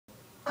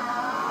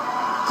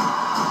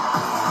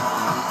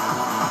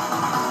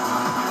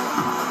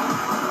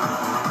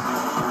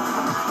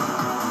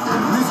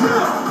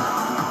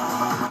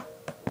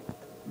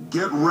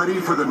ready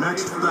for the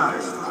next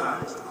battle.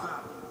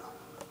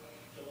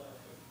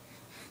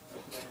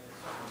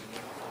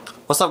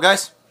 What's up,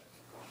 guys?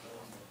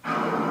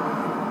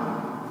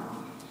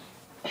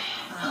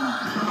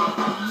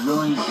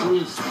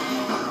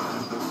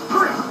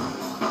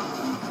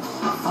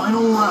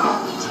 Final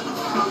round.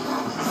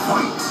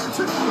 Fight.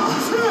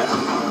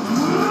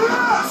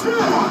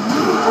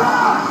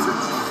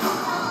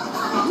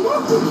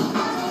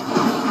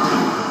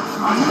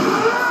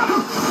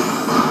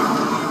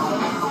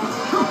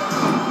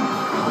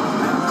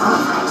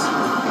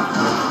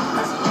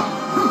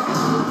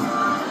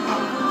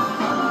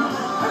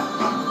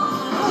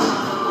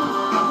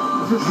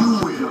 You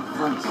win.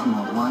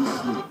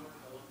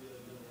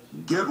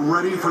 Get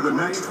ready for the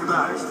next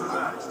battle.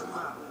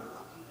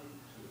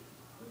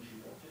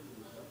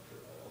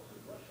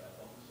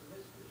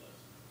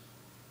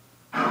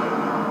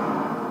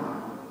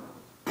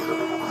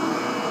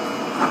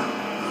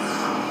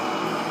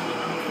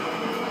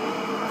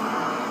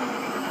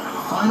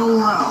 Final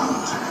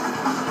round.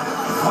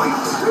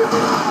 Fight.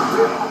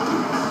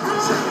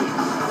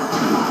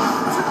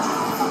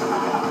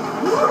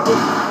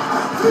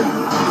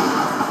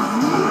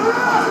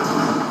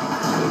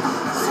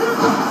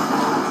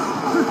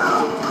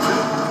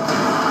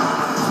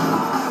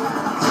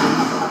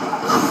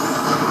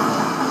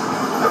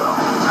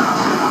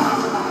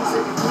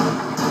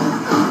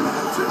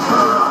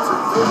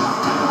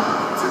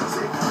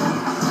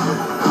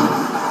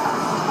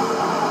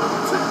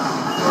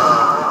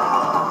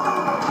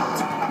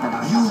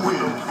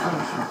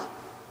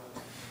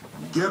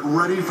 Get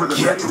ready for the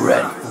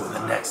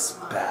next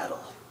battle.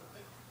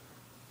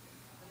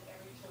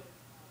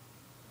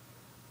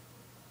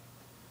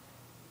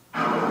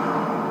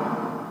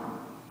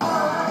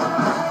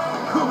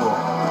 Come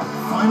on.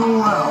 Final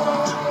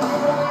round.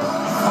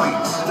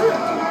 Fight.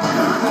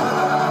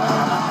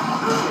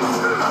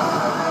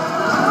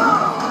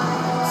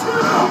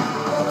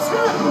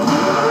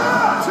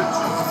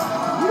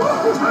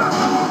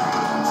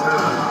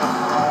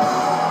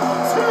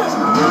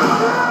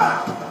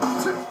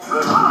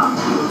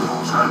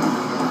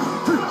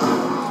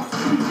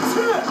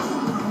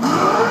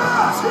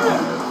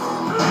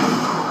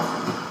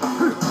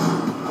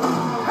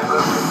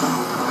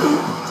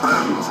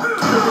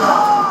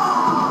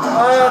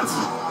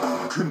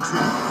 What?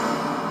 Continue.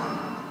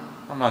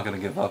 I'm not gonna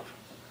give up.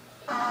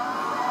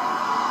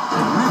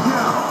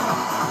 Miguel.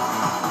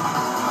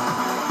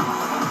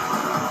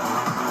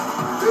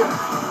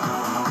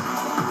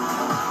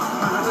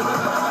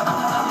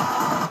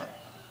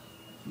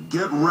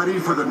 Get ready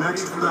for the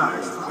next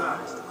battle.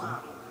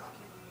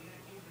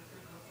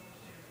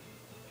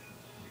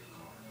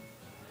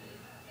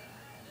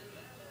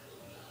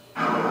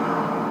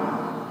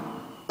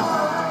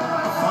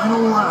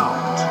 Final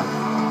round.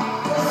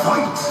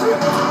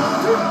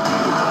 Fight.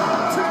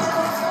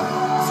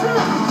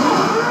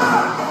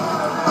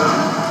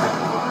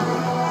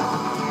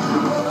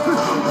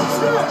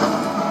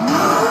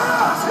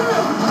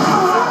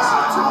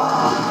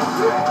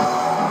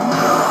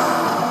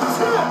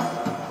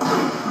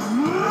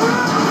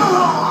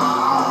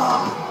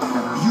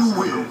 You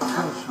win.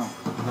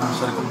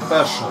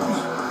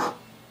 Confessions.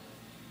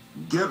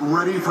 Get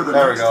ready for the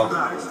There we next go.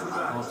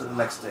 battle. On to the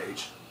next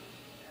stage.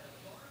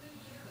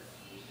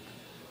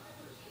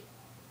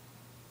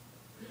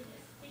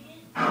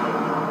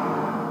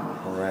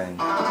 Hooray.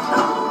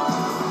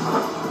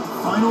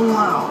 Final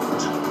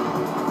round.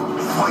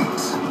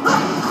 Fight.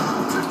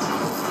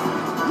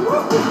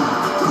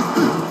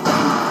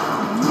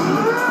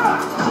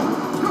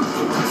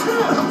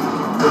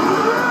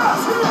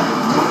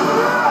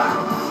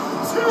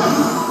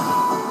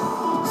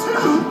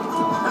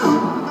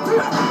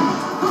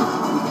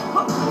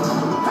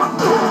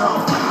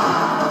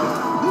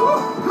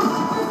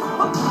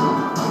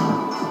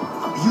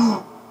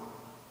 You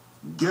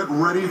get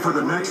ready for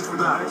the next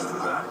battle.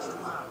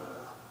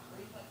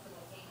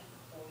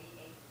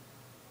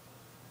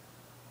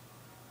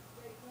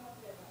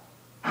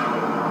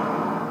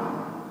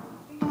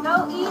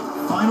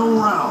 Final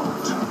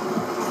round.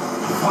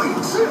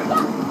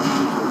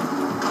 Fight.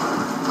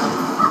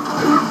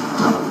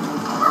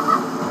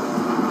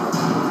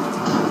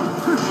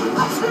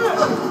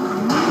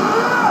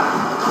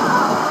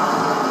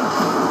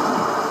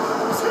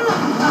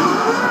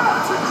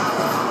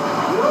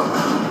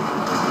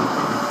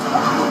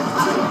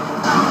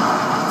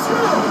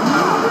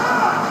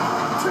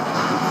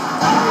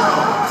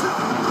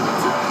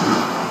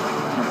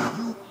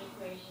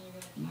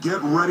 Get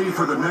ready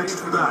for the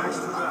next battle.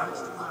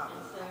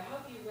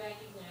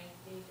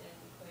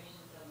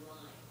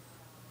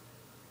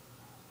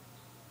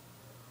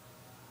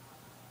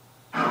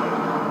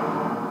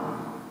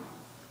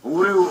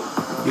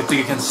 You think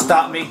you can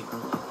stop me?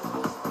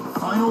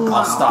 Final round.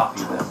 I'll stop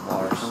you then,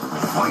 Lars.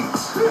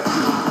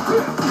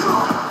 Fight.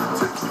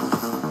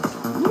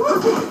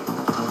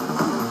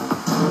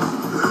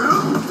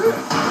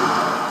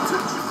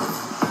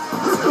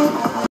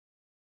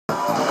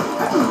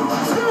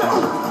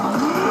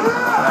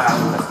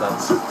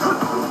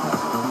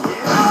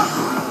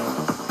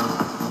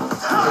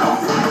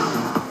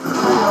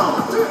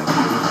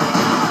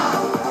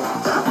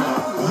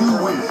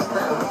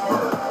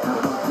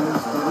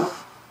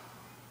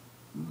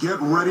 Get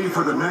ready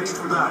for the next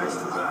battle.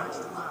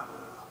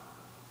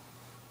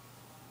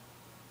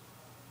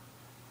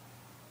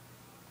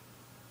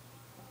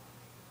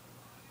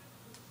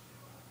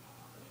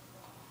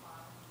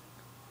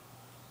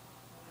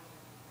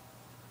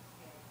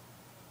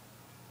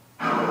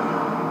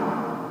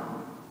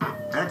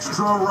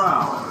 Extra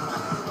round.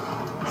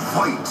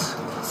 Fight.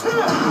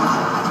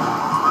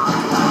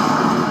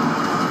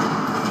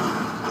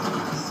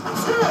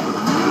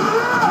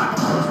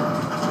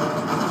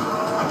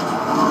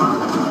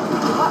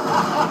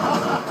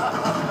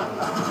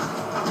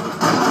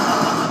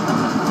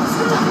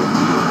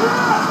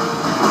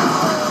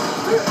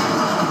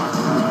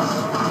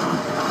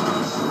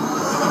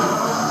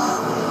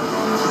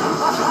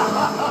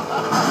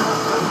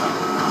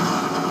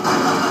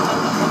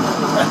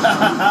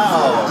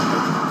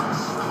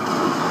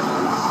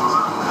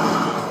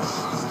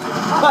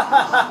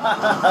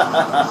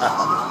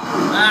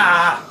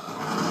 Ah!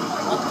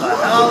 What the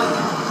hell are you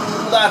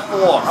doing that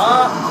for,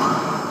 huh?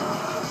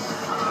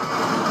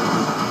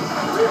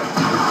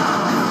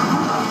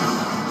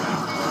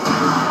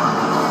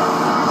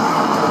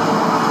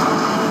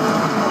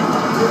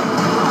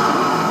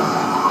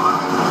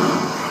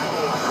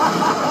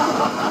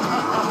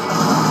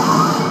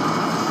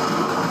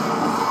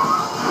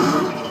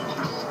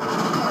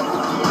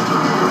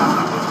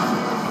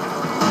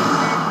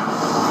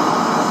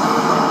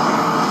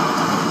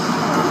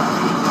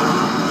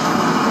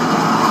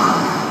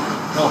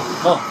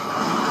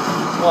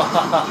 Oh,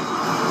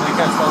 you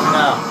can't stop me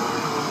now.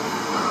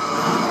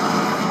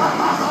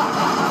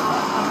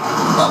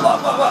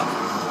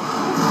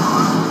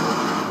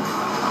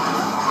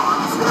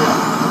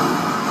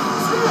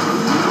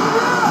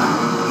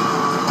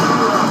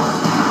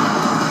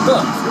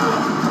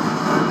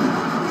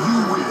 You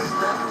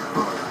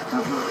win.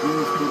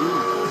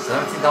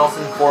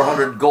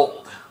 17,400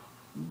 gold.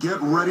 Get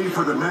ready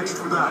for the next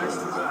battle.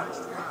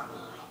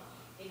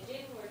 It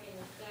didn't work in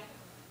the second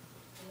one.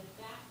 And the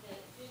fact that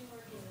it didn't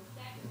work in the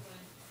second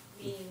one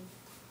means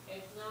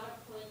it's not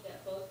a point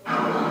that both were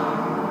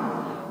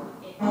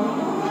wrong. So it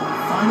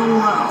Final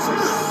round.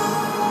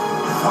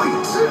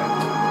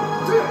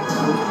 Fight.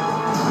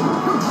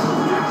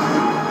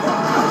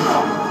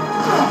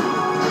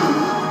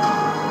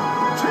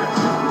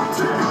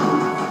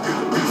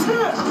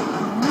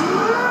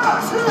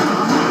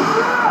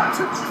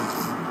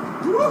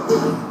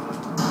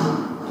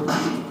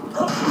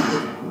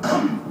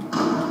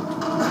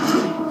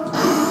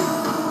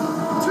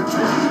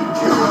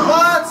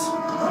 What?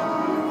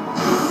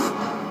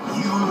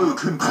 You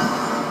can.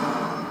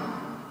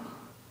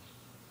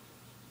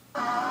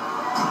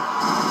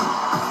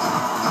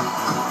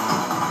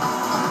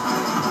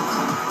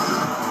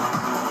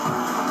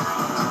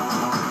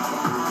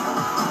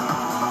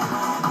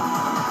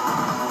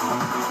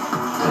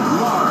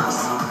 Lars.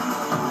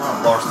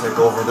 Lars take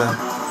over then.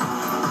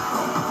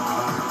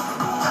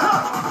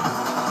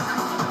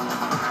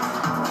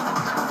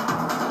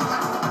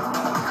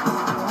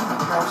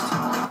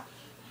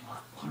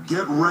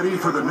 Get ready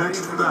for the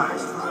next battle.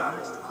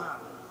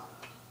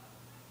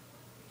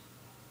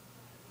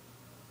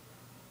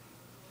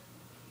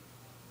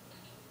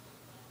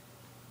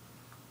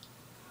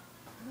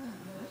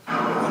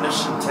 And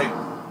this shouldn't take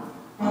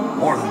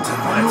more than 10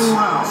 Final minutes.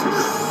 round.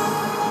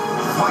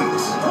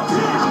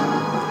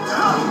 Fight.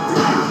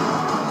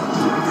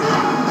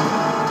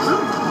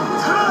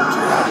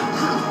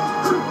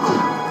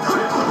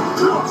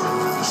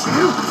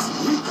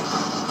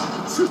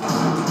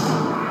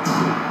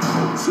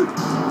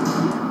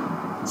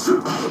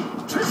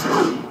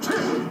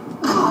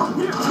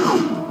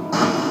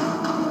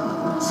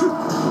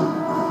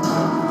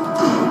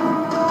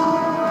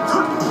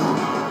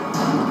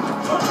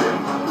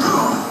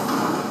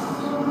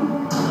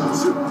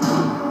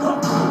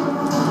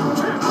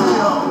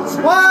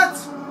 What?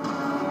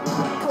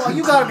 Oh,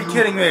 you gotta be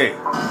kidding me.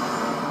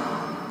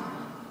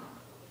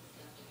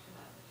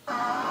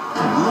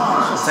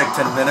 It'll take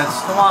 10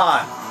 minutes. Come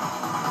on.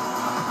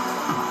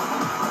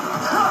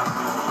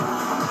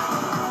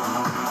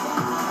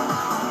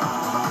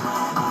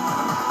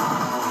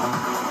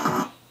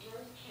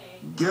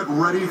 Get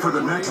ready for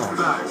the next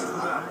battle.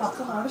 Oh,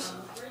 come on. Worst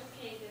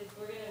case is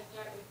we're going to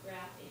start with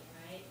graphing,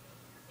 right?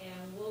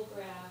 And we'll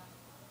graph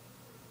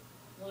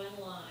one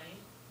line.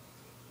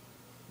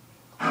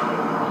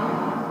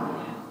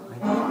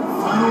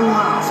 Final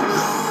round.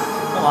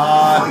 Come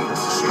on.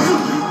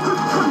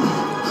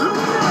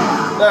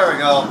 There we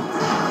go.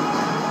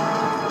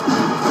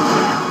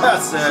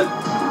 That's it.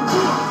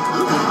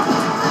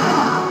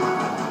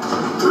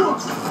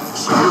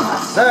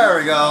 There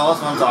we go.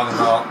 That's what I'm talking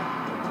about.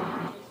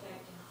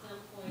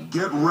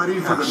 Get ready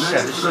for the Shit,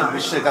 next battle. we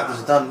should have got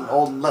this done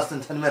in less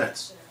than 10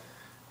 minutes.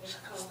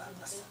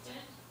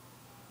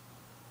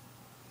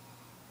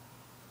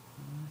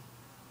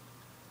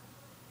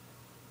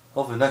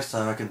 Hopefully next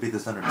time I can beat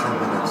this under 10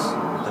 minutes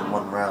within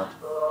one round.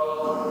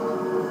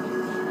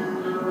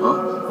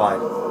 Fine.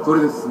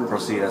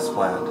 Proceed as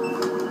planned.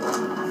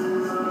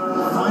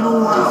 Final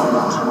round.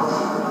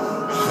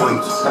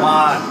 Fight. Come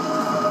on.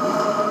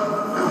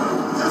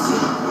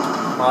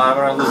 I'm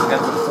gonna lose again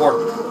for the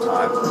 4th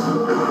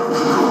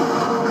time.